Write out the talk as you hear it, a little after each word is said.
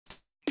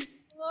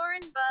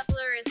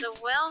Butler is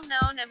a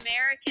well-known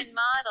American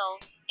model,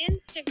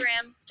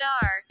 Instagram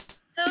star,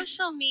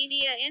 social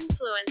media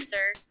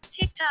influencer,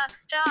 TikTok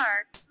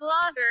star,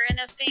 blogger and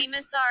a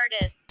famous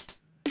artist.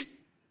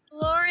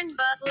 Lauren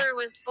Butler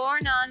was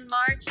born on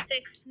March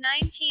 6,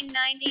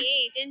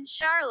 1998 in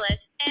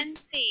Charlotte,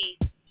 NC,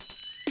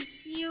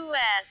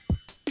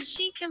 U.S.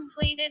 She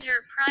completed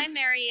her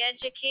primary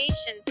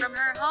education from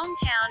her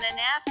hometown and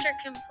after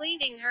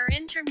completing her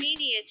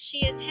intermediate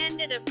she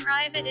attended a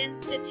private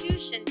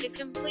institution to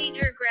complete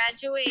her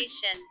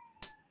graduation.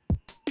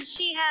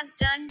 She has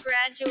done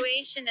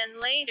graduation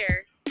and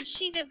later,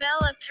 she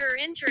developed her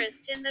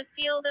interest in the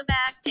field of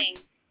acting.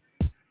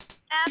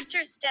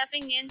 After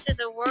stepping into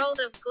the world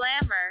of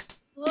glamour,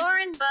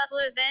 Lauren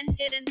Butler then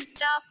didn't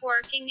stop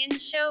working in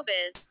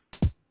showbiz.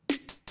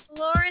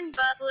 Lauren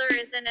Butler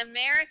is an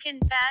American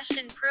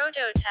fashion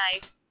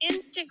prototype,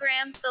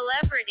 Instagram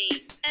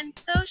celebrity, and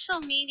social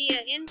media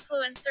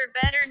influencer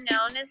better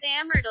known as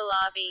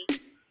Amardalavi.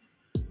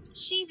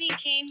 She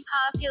became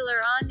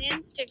popular on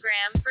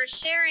Instagram for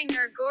sharing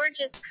her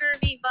gorgeous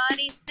curvy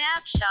body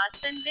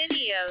snapshots and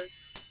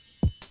videos.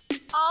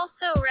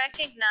 Also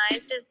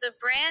recognized as the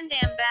brand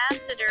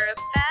ambassador of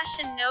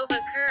Fashion Nova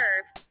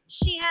Curve,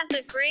 she has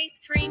a great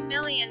 3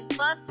 million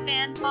plus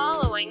fan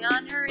following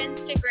on her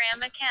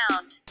Instagram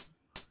account.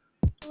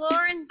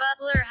 Lauren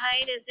Butler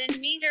height is in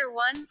meter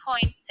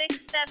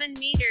 1.67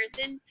 meters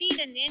in feet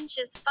and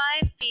inches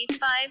 5 feet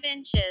 5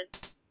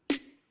 inches.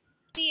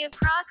 The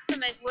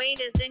approximate weight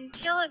is in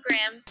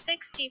kilograms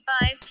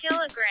 65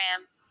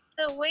 kilogram.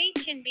 The weight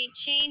can be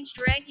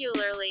changed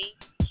regularly.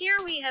 Here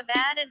we have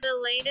added the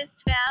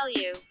latest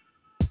value.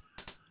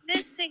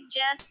 This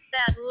suggests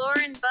that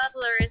Lauren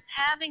Butler is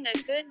having a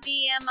good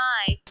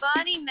BMI,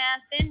 body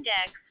mass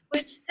index,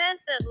 which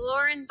says that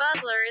Lauren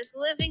Butler is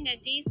living a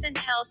decent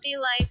healthy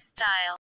lifestyle.